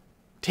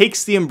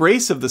 takes the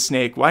embrace of the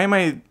snake. Why am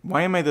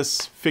I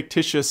this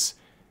fictitious,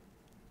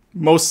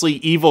 mostly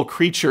evil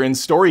creature in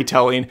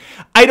storytelling?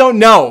 I don't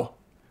know.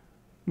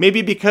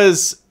 Maybe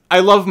because I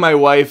love my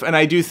wife and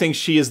I do think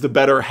she is the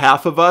better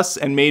half of us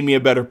and made me a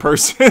better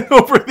person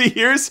over the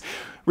years.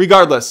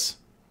 Regardless,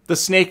 the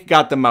snake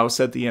got the mouse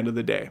at the end of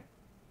the day.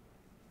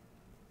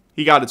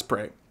 He got its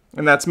prey,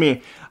 and that's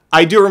me.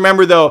 I do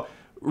remember, though,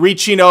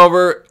 reaching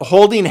over,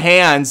 holding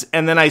hands,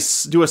 and then I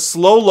do a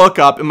slow look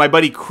up, and my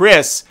buddy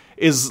Chris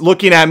is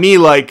looking at me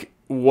like,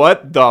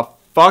 what the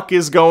fuck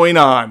is going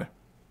on?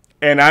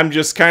 And I'm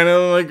just kind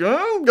of like,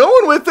 oh, I'm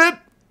going with it.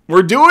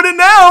 We're doing it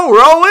now.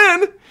 We're all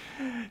in.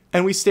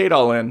 And we stayed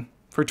all in.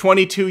 For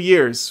 22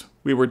 years,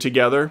 we were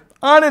together.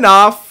 On and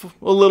off,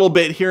 a little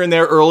bit here and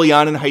there early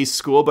on in high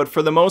school, but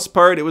for the most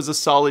part, it was a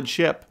solid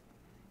ship.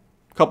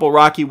 A couple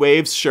rocky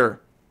waves,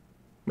 sure.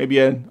 Maybe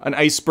an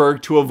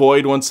iceberg to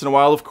avoid once in a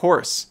while, of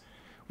course.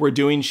 We're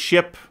doing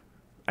ship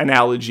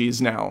analogies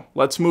now.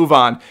 Let's move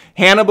on.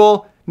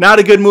 Hannibal, not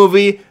a good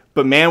movie,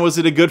 but man, was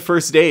it a good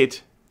first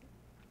date.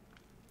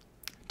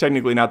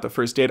 Technically not the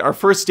first date. Our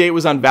first date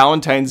was on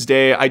Valentine's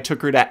Day. I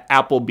took her to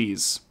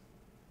Applebee's.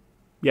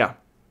 Yeah,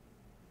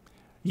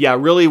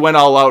 really went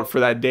all out for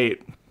that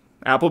date.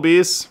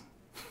 Applebee's?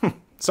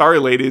 Sorry,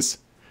 ladies.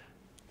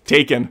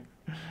 Taken.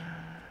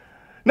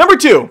 Number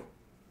 2.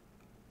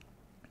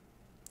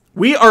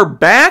 We are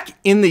back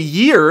in the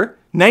year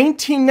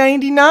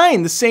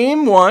 1999, the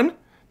same one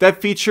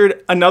that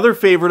featured another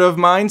favorite of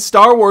mine,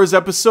 Star Wars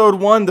Episode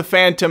 1, The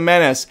Phantom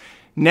Menace.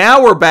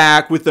 Now we're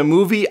back with the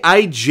movie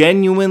I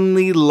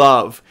genuinely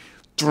love.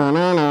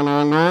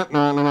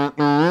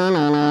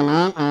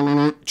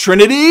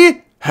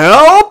 Trinity,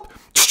 help!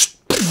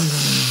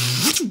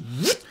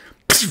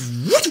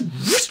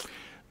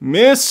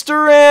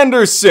 Mr.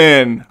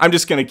 Anderson. I'm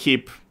just going to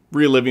keep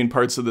reliving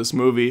parts of this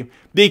movie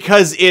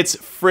because it's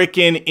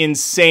freaking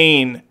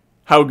insane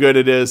how good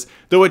it is.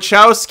 The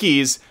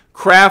Wachowskis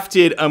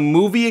crafted a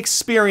movie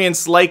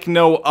experience like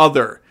no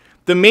other.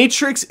 The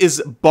Matrix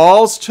is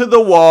balls to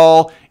the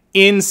wall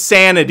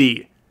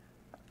insanity.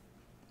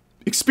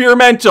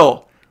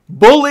 Experimental.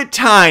 Bullet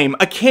time.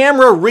 A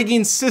camera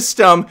rigging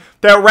system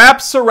that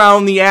wraps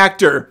around the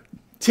actor,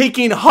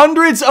 taking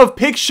hundreds of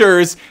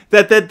pictures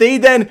that they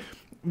then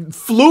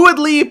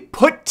fluidly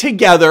put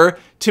together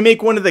to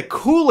make one of the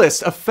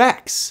coolest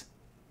effects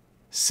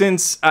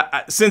since ever.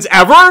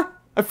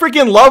 I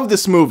freaking love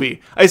this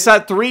movie. I saw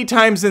it 3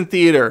 times in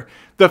theater.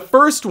 The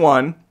first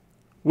one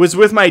was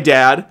with my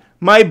dad,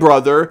 my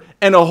brother,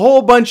 and a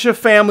whole bunch of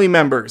family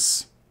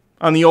members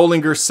on the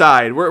Olinger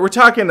side. We're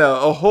talking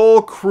a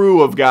whole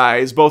crew of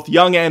guys, both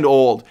young and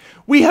old.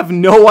 We have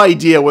no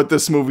idea what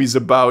this movie's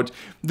about.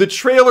 The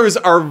trailers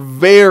are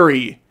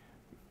very,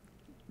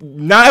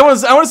 I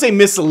want to say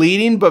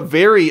misleading, but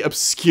very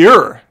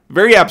obscure,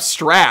 very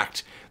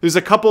abstract. There's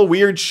a couple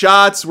weird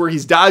shots where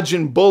he's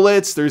dodging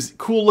bullets. There's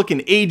cool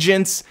looking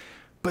agents,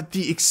 but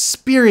the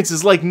experience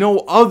is like no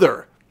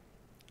other.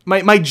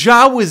 My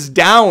jaw was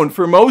down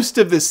for most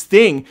of this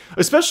thing,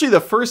 especially the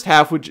first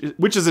half,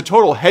 which is a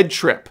total head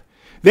trip.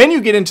 Then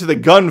you get into the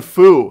gun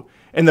fu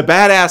and the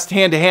badass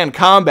hand-to-hand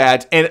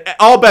combat, and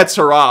all bets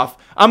are off.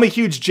 I'm a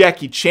huge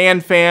Jackie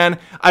Chan fan.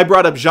 I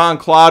brought up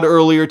Jean-Claude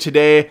earlier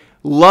today.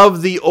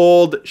 Love the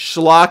old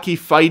schlocky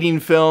fighting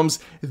films.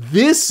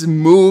 This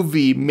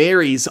movie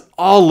marries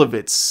all of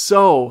it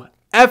so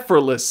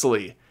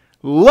effortlessly.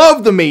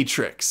 Love The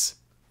Matrix.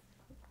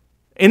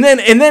 And then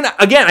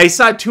again, I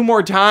saw it 2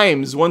 more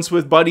times. Once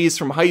with buddies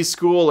from high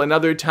school,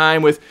 another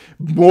time with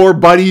more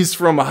buddies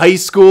from high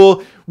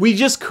school. We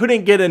just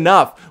couldn't get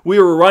enough. We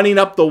were running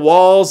up the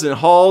walls and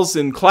halls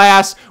in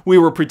class. We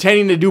were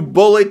pretending to do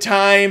bullet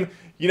time,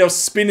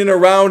 spinning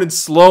around in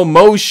slow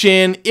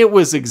motion. It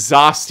was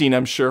exhausting,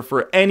 I'm sure,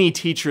 for any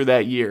teacher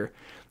that year.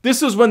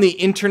 This was when the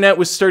internet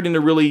was starting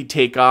to really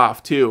take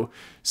off, too.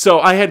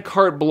 So I had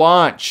carte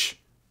blanche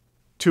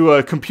to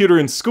a computer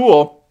in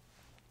school.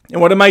 And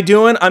what am I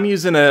doing? I'm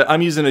using a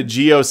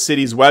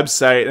GeoCities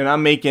website, and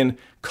I'm making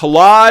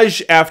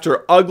collage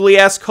after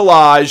ugly-ass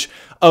collage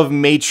of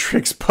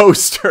Matrix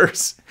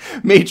posters,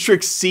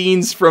 Matrix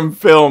scenes from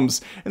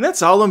films. And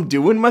that's all I'm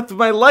doing with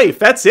my life.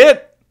 That's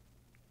it.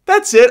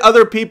 That's it.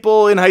 Other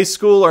people in high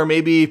school are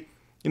maybe,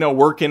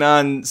 working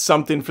on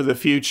something for the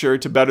future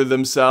to better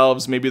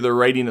themselves. Maybe they're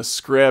writing a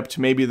script.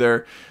 Maybe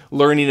they're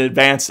learning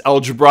advanced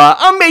algebra.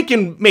 I'm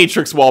making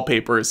Matrix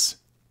wallpapers.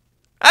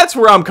 That's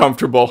where I'm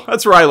comfortable.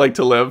 That's where I like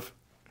to live.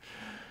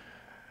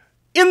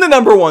 In the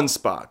number 1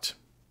 spot,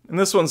 and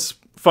this one's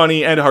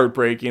funny and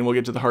heartbreaking. We'll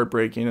get to the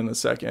heartbreaking in a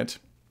second.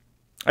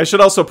 I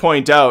should also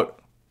point out,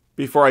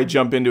 before I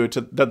jump into it,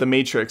 that The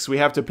Matrix, we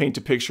have to paint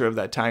a picture of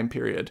that time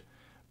period.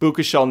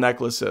 Buca shell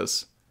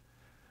necklaces.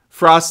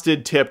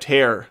 Frosted tipped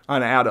hair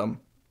on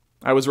Adam.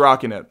 I was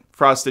rocking it.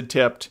 Frosted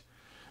tipped.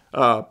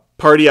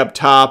 Party up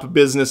top,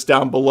 business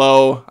down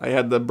below. I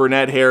had the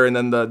brunette hair and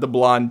then the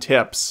blonde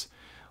tips.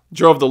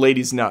 Drove the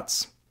ladies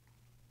nuts.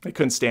 They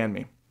couldn't stand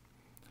me.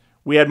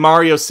 We had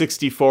Mario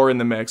 64 in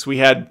the mix. We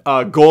had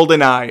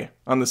GoldenEye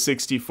on the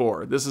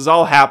 64. This is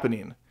all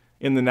happening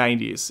in the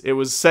 90s. It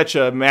was such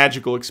a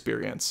magical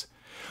experience.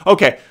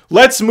 Okay,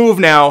 let's move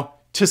now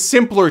to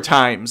simpler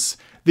times.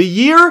 The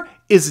year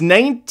is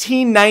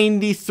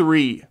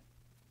 1993.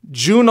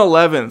 June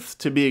 11th,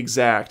 to be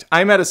exact.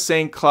 I'm at a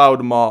St.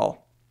 Cloud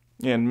Mall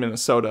in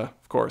Minnesota,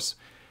 of course,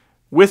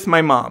 with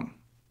my mom.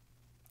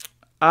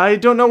 I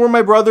don't know where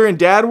my brother and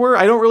dad were.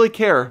 I don't really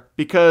care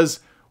because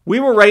we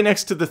were right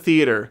next to the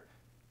theater.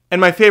 And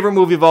my favorite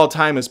movie of all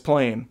time is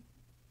playing.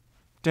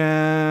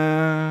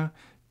 Da,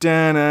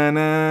 da, na,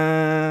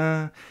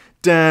 na,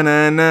 da,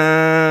 na,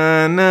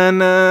 na, na,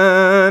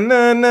 na,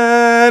 na,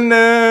 na,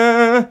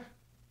 na.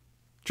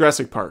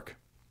 Jurassic Park.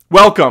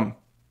 Welcome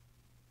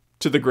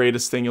to the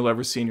greatest thing you'll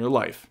ever see in your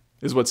life,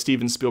 is what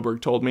Steven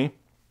Spielberg told me.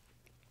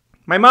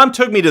 My mom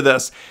took me to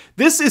this.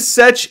 This is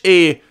such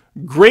a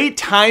great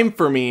time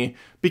for me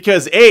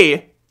because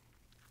I'm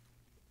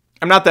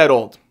not that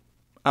old.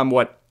 I'm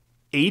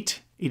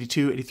 8?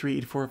 82, 83,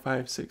 84,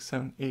 5, 6,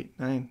 7, 8,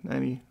 9,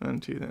 90, 1,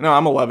 2, 3. No,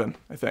 I'm 11,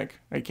 I think.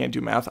 I can't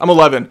do math. I'm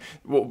 11.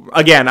 Well,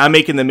 again, I'm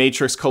making the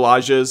Matrix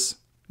collages,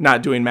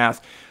 not doing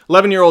math.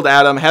 11-year-old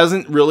Adam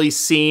hasn't really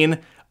seen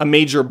a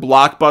major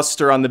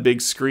blockbuster on the big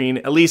screen,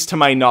 at least to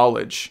my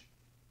knowledge.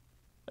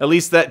 At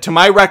least that, to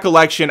my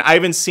recollection, I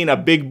haven't seen a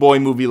big boy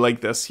movie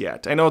like this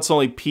yet. I know it's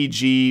only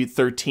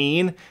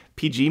PG-13.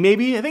 PG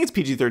maybe? I think it's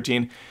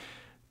PG-13.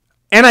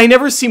 And I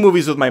never see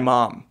movies with my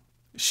mom.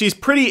 She's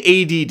pretty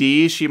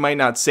ADD. She might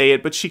not say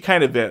it, but she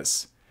kind of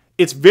is.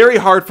 It's very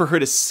hard for her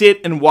to sit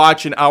and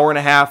watch an hour and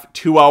a half,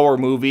 2-hour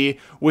movie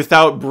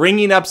without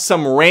bringing up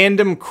some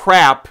random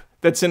crap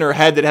that's in her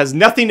head that has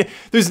nothing.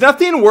 There's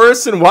nothing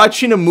worse than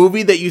watching a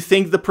movie that you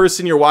think the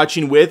person you're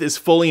watching with is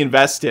fully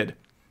invested.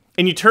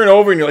 And you turn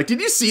over and you're like,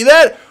 did you see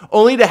that?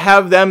 Only to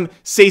have them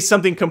say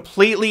something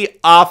completely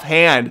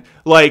offhand.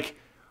 Like,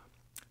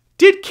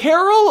 did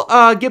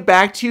Carol get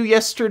back to you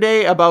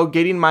yesterday about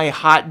getting my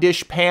hot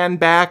dish pan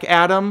back,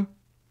 Adam?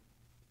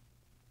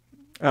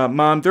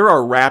 Mom, there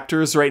are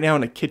raptors right now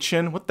in the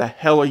kitchen. What the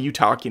hell are you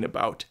talking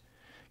about?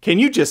 Can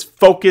you just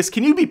focus?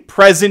 Can you be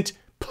present,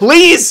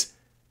 please?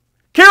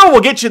 Carol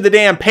will get you the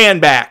damn pan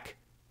back.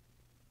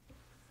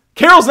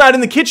 Carol's not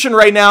in the kitchen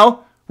right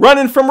now,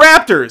 running from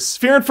raptors,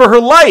 fearing for her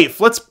life.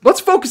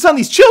 Let's focus on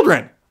these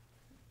children.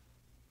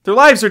 Their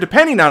lives are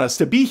depending on us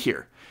to be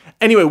here.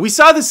 Anyway, we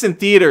saw this in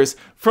theaters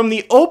from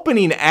the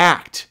opening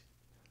act,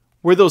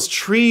 where those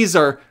trees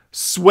are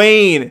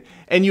swaying,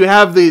 and you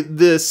have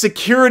the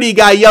security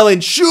guy yelling,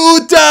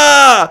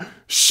 "Shoota!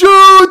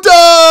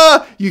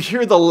 Shoota!" You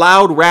hear the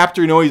loud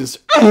raptor noises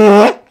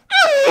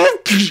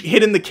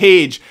hitting the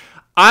cage.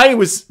 I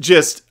was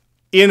just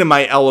in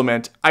my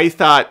element. I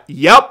thought,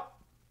 yep,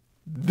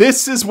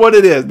 this is what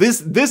it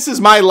is. This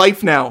is my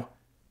life now.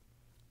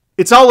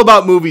 It's all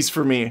about movies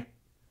for me.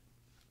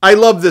 I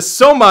love this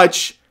so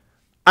much.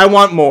 I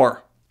want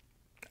more.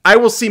 I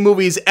will see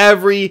movies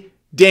every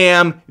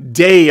damn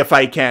day if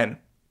I can.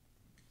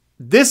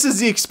 This is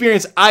the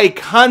experience I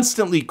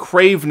constantly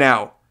crave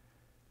now.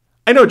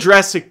 I know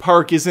Jurassic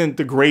Park isn't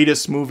the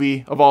greatest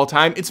movie of all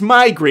time. It's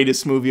my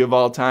greatest movie of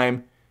all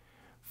time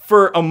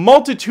for a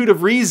multitude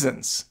of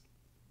reasons.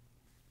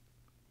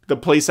 The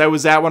place I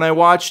was at when I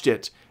watched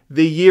it,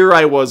 the year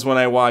I was when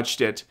I watched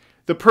it,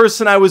 the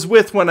person I was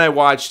with when I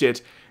watched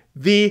it,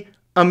 the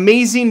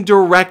amazing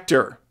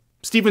director,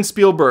 Steven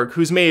Spielberg,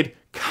 who's made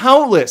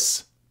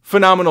countless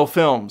phenomenal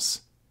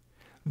films.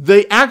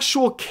 The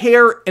actual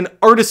care and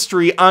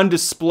artistry on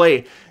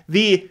display.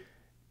 The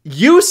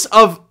use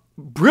of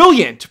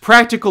brilliant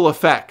practical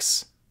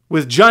effects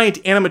with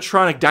giant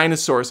animatronic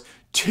dinosaurs.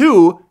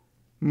 To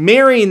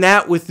marrying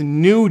that with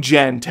new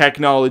gen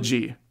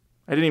technology.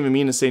 I didn't even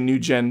mean to say new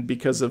gen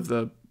because of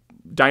the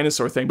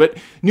dinosaur thing, but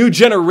new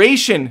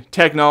generation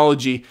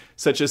technology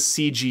such as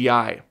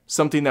CGI.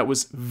 Something that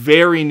was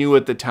very new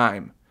at the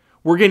time.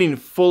 We're getting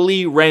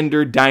fully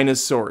rendered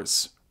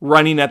dinosaurs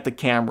running at the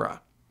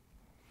camera.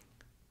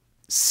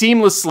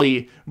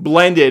 Seamlessly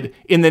blended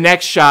in the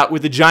next shot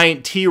with a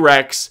giant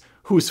T-Rex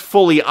who's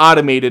fully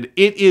automated.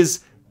 It is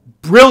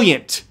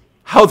brilliant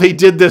how they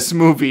did this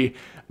movie.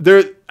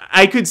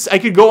 I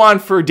could go on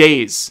for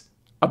days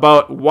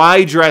about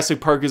why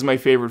Jurassic Park is my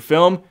favorite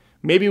film.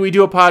 Maybe we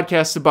do a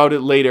podcast about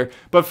it later.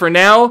 But for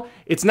now,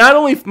 it's not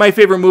only my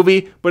favorite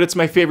movie, but it's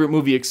my favorite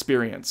movie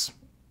experience.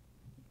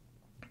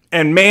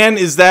 And man,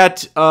 is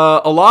that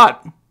a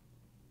lot.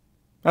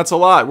 That's a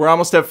lot. We're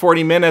almost at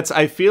 40 minutes.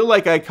 I feel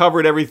like I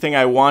covered everything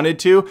I wanted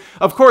to.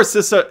 Of course,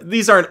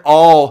 these aren't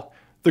all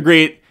the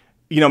great,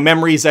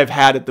 memories I've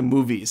had at the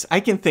movies. I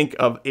can think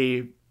of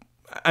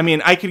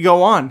I could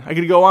go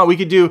on. We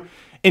could do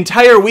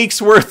entire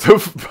week's worth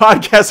of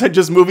podcasts on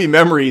just movie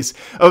memories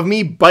of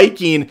me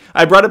biking.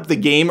 I brought up The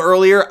Game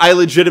earlier. I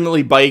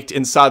legitimately biked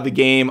and saw The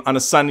Game on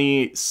a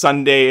sunny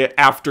Sunday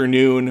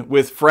afternoon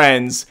with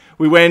friends.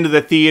 We went into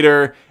the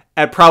theater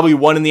at probably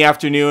 1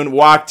 p.m,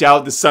 walked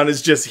out. The sun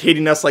is just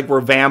hitting us like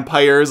we're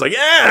vampires. Like,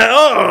 yeah,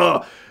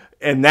 oh!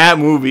 And that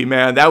movie,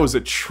 man, that was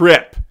a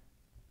trip.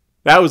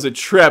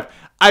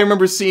 I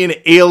remember seeing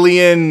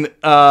Alien,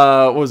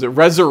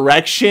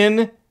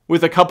 Resurrection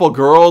with a couple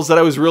girls that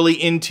I was really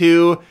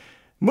into.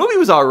 Movie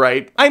was all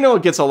right. I know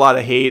it gets a lot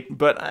of hate,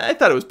 but I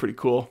thought it was pretty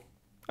cool.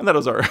 I thought it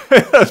was all right.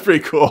 That was pretty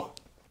cool.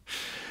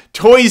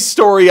 Toy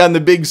Story on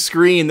the big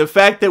screen. The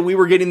fact that we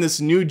were getting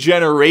this new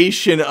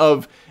generation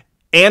of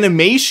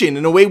animation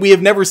in a way we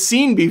have never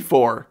seen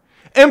before.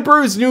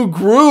 Emperor's New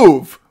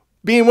Groove,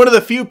 being one of the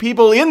few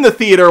people in the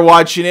theater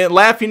watching it,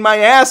 laughing my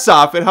ass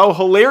off at how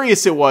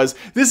hilarious it was.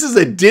 This is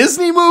a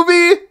Disney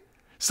movie?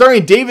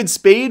 Starring David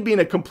Spade being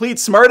a complete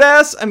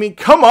smartass? I mean,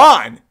 come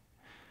on.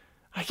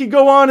 I could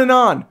go on and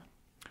on.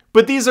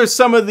 But these are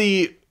some of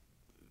the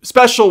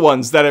special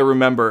ones that I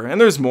remember. And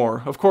there's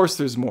more. Of course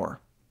there's more.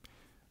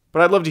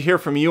 But I'd love to hear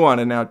from you on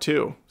it now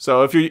too.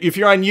 So if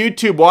you're on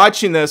YouTube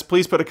watching this,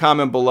 please put a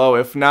comment below.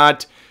 If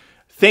not,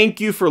 thank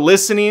you for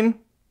listening.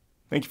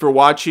 Thank you for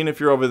watching if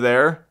you're over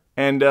there.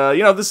 And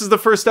this is the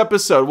first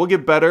episode. We'll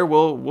get better.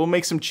 We'll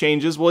make some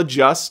changes. We'll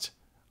adjust.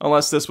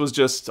 Unless this was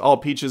just all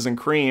peaches and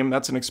cream.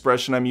 That's an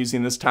expression I'm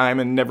using this time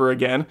and never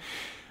again.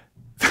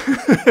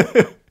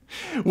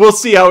 We'll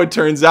see how it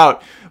turns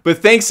out. But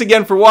thanks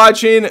again for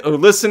watching or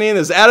listening.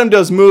 This is Adam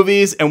Does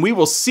Movies, and we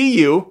will see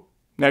you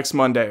next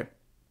Monday.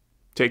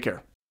 Take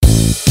care.